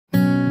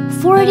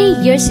40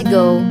 years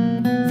ago,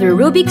 the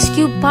Rubik's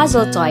Cube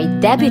puzzle toy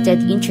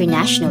debuted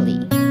internationally.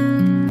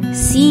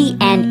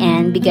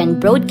 CNN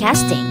began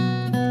broadcasting.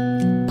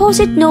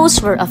 Post-it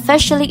notes were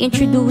officially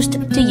introduced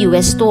to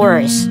US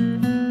stores.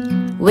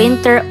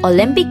 Winter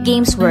Olympic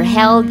Games were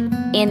held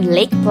in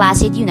Lake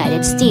Placid,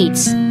 United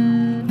States.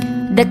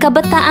 The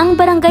Kabataang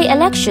Barangay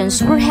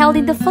elections were held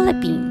in the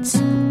Philippines.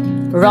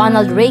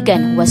 Ronald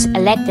Reagan was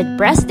elected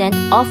President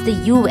of the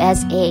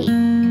USA.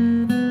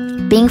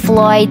 Pink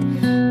Floyd,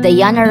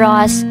 Diana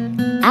Ross,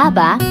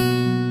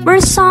 ABBA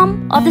were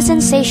some of the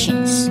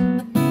sensations.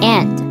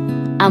 And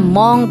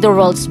among the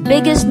world's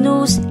biggest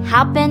news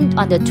happened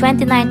on the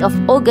 29th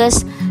of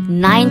August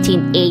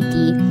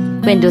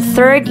 1980 when the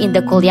third in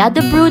the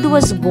Collado brood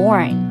was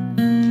born.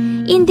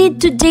 Indeed,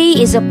 today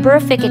is a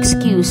perfect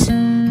excuse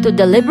to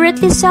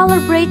deliberately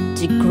celebrate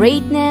the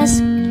greatness,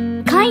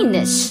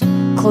 kindness,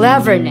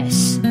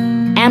 cleverness,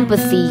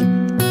 empathy,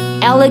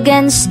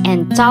 elegance,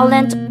 and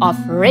talent of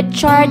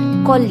Richard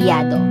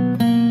Collado.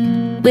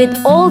 With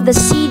all the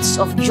seeds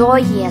of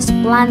joy he has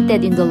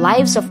planted in the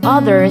lives of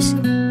others,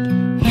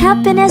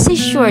 happiness is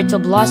sure to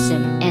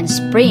blossom and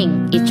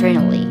spring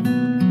eternally.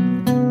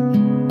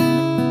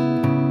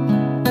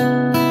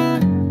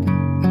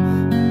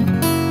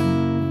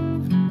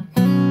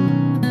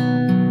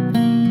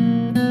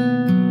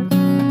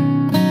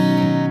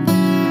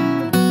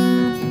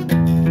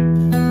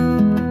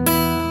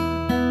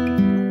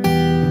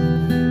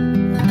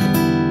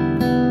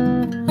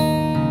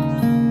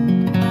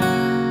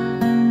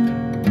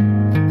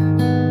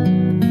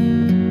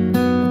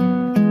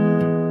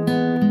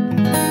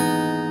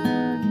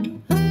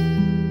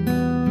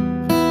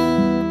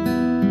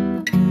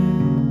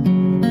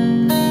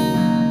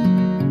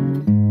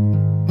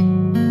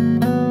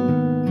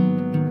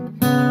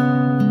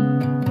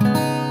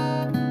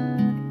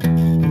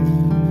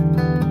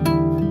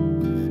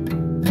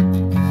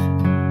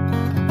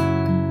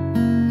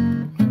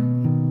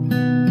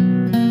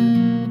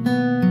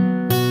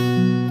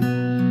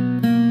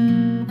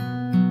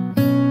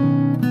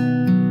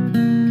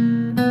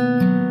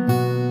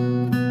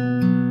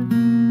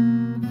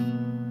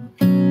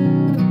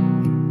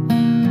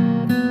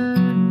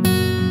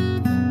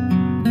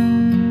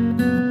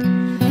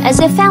 As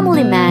a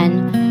family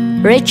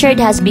man, Richard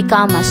has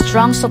become a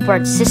strong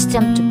support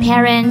system to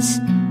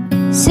parents,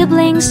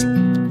 siblings,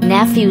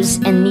 nephews,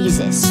 and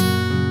nieces.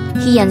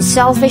 He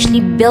unselfishly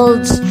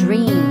builds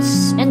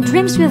dreams and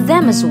dreams with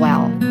them as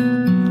well.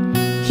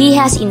 He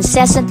has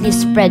incessantly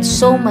spread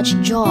so much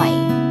joy,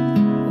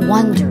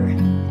 wonder,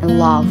 and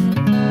love.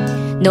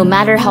 No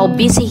matter how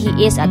busy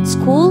he is at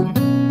school,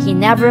 he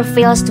never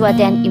fails to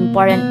attend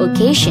important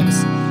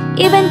occasions,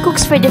 even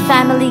cooks for the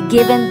family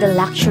given the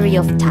luxury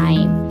of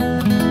time.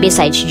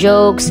 Besides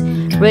jokes,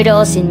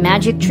 riddles, and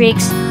magic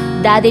tricks,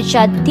 Daddy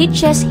Chad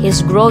teaches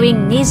his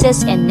growing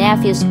nieces and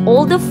nephews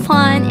all the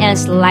fun and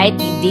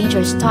slightly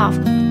dangerous stuff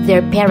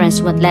their parents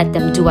won't let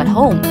them do at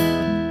home.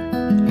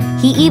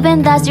 He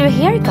even does their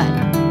haircut.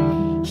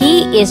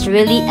 He is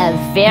really a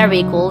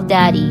very cool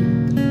daddy.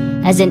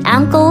 As an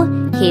uncle,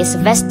 he is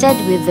vested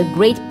with the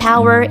great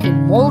power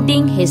in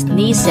molding his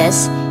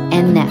nieces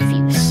and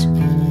nephews.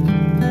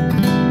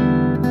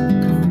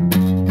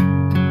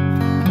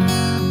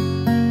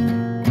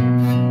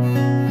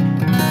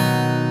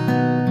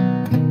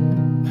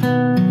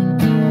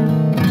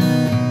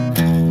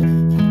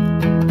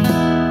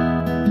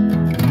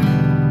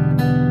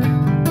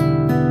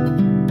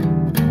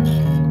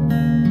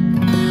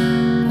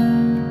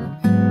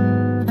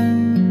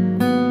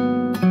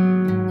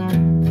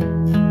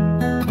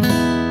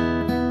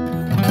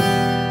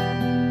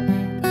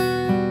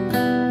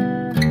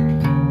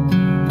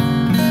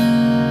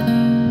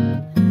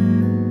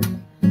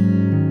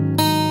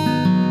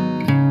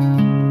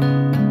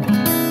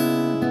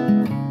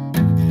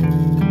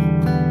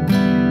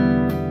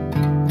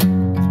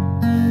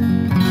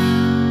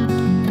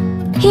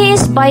 He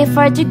is by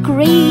far the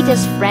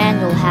greatest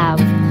friend you'll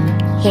have.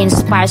 He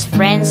inspires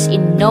friends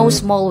in no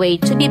small way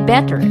to be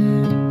better.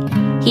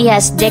 He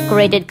has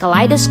decorated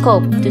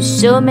Kaleidoscope to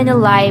so many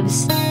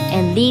lives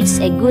and leads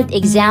a good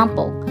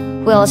example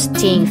while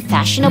staying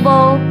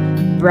fashionable,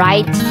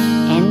 bright,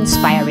 and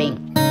inspiring.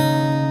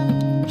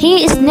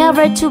 He is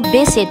never too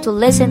busy to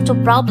listen to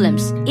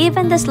problems,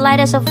 even the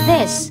slightest of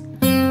this,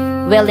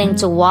 willing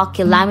to walk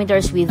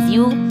kilometers with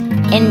you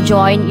and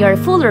join your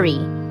foolery.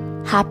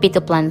 Happy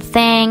to plan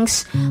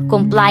things,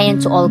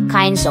 compliant to all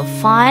kinds of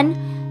fun,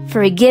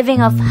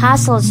 forgiving of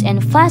hassles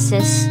and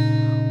fusses,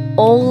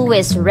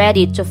 always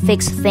ready to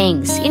fix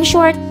things. In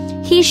short,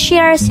 he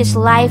shares his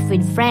life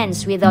with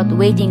friends without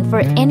waiting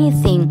for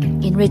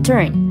anything in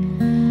return.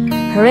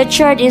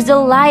 Richard is the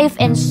life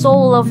and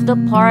soul of the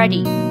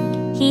party.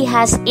 He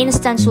has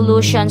instant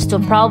solutions to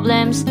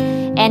problems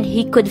and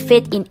he could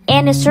fit in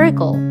any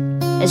circle.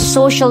 A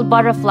social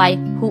butterfly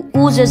who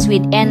oozes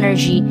with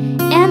energy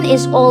and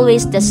is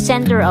always the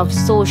center of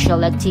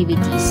social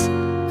activities.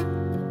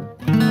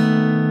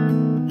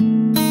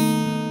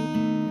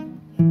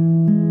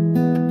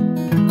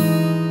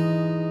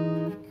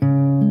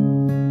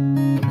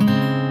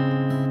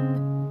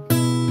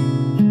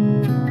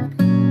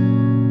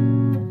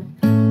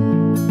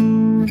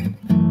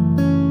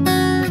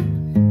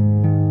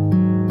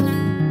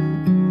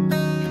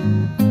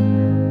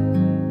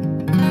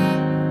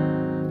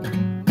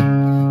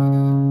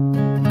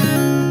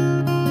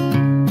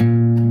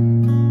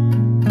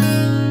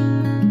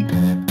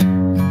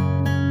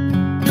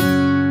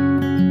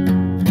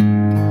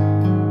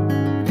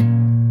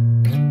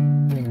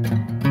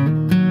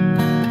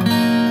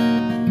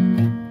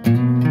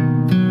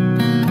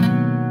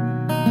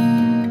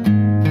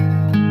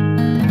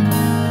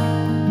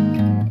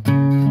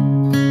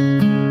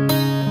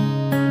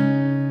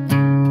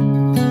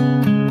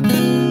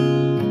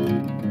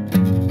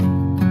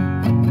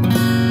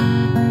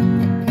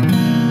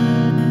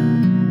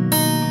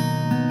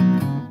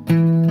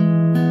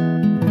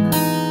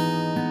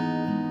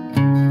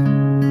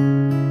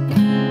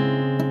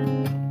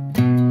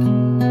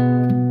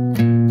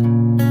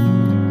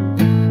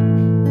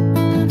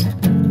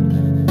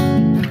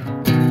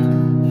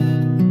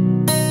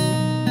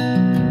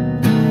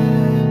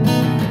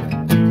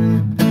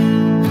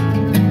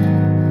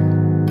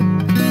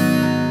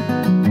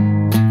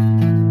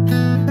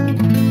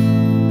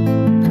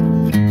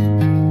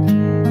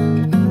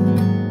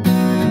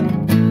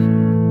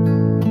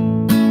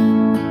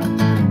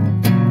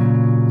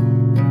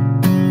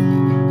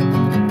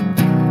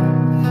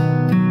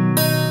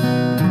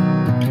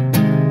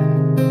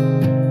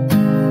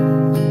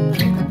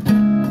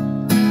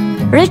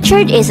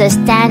 Richard is a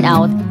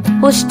standout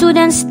whose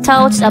students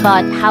touts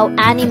about how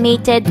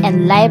animated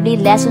and lively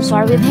lessons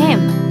are with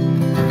him.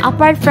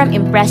 Apart from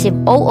impressive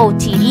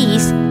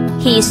OOTDs,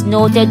 he is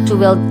noted to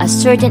wield a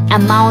certain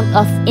amount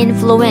of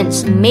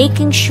influence,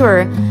 making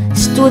sure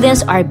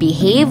students are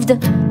behaved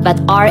but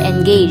are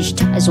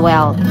engaged as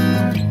well.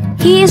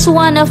 He is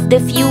one of the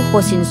few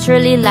who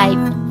sincerely like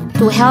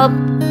to help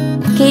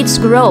kids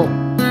grow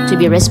to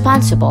be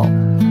responsible.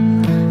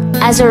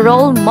 As a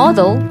role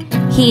model,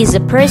 he is a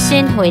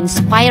person who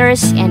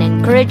inspires and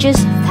encourages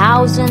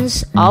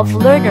thousands of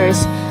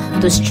learners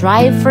to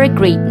strive for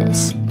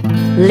greatness,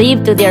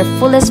 live to their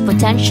fullest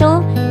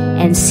potential,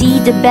 and see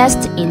the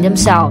best in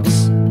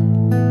themselves.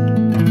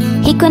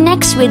 He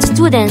connects with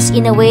students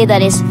in a way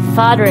that is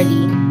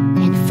fatherly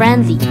and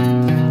friendly,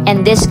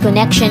 and this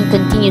connection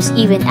continues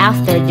even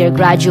after their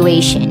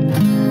graduation.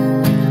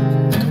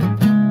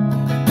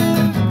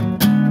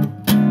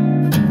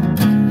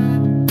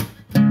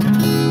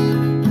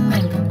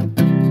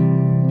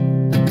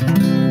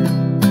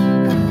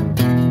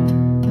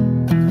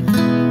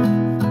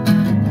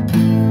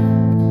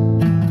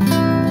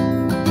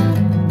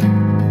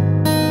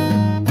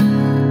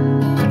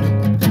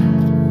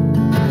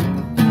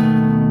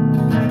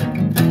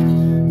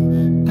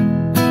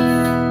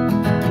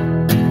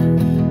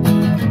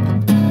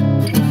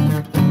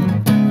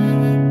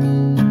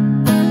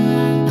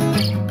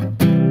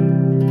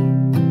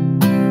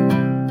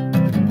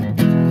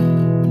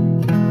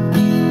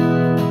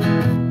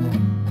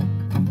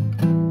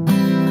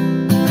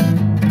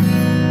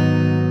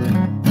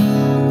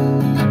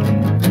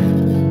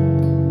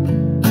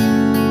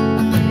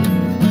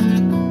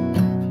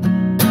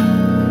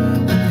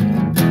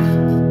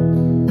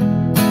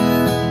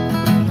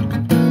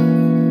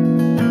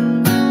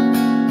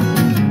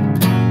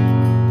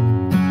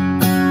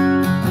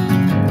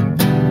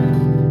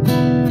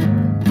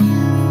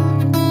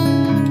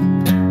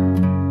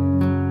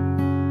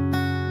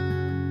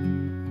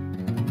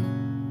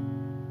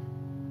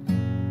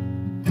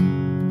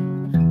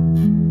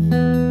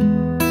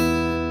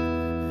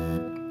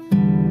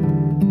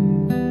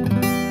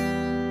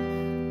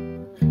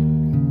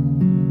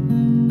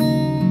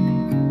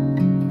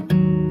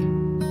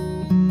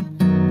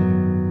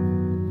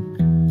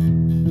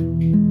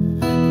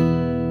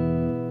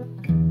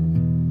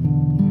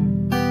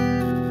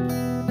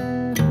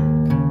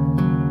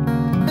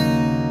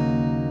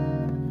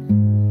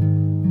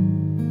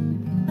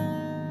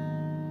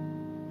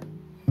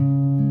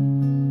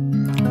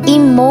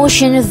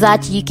 Emotion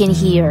that you can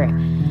hear.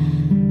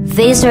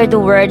 These are the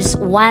words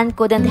one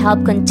couldn't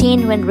help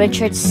contain when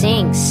Richard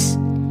sings.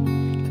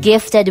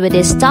 Gifted with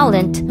his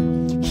talent,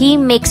 he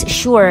makes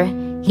sure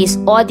his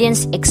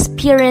audience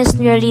experience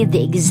nearly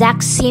the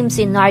exact same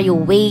scenario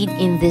weighed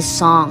in these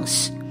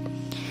songs.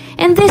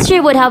 And this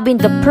year would have been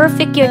the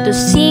perfect year to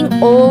sing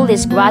all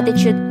his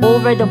gratitude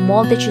over the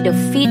multitude of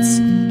feats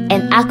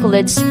and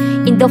accolades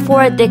in the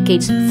 4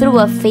 decades through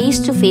a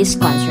face-to-face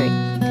concert.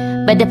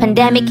 But the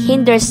pandemic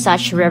hinders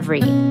such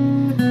reverie.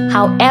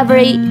 However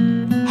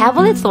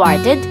heavily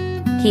thwarted,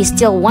 he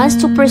still wants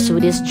to pursue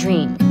this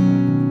dream.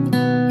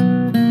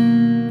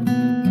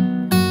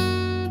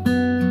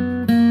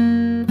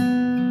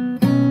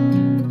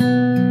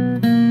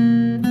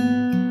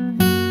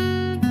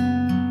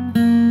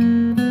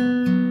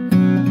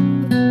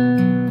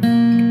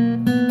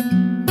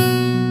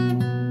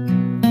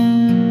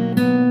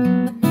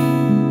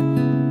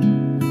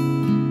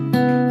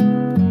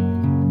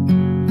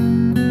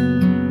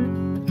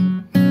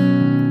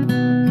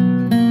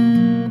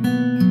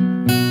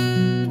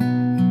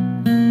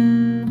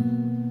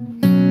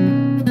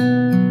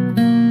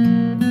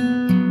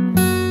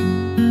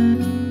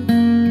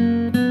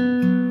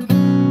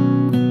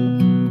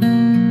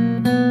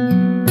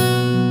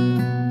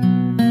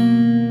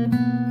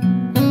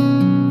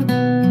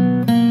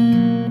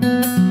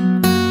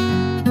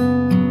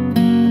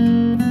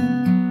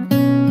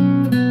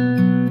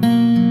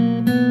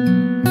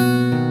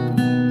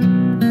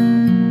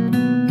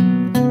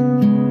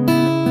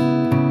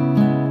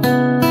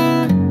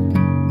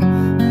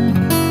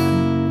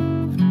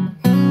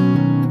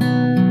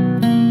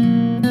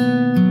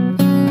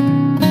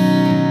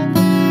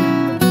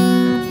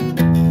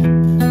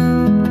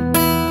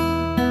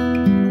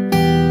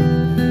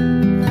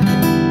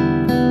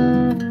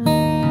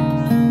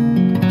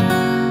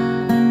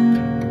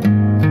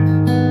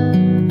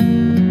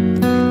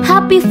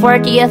 Happy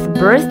 40th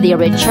birthday,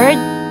 Richard!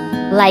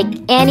 Like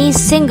any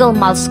single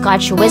malt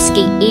Scotch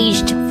whiskey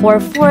aged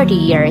for 40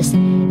 years,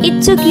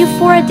 it took you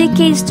 4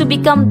 decades to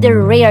become the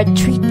rare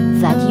treat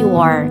that you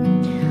are.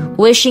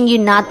 Wishing you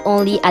not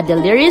only a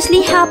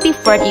deliriously happy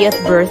 40th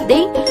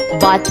birthday,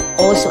 but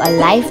also a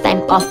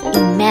lifetime of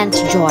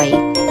immense joy,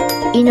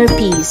 inner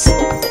peace,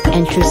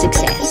 and true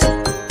success.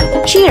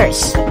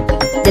 Cheers!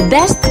 The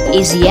best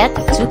is yet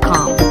to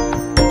come.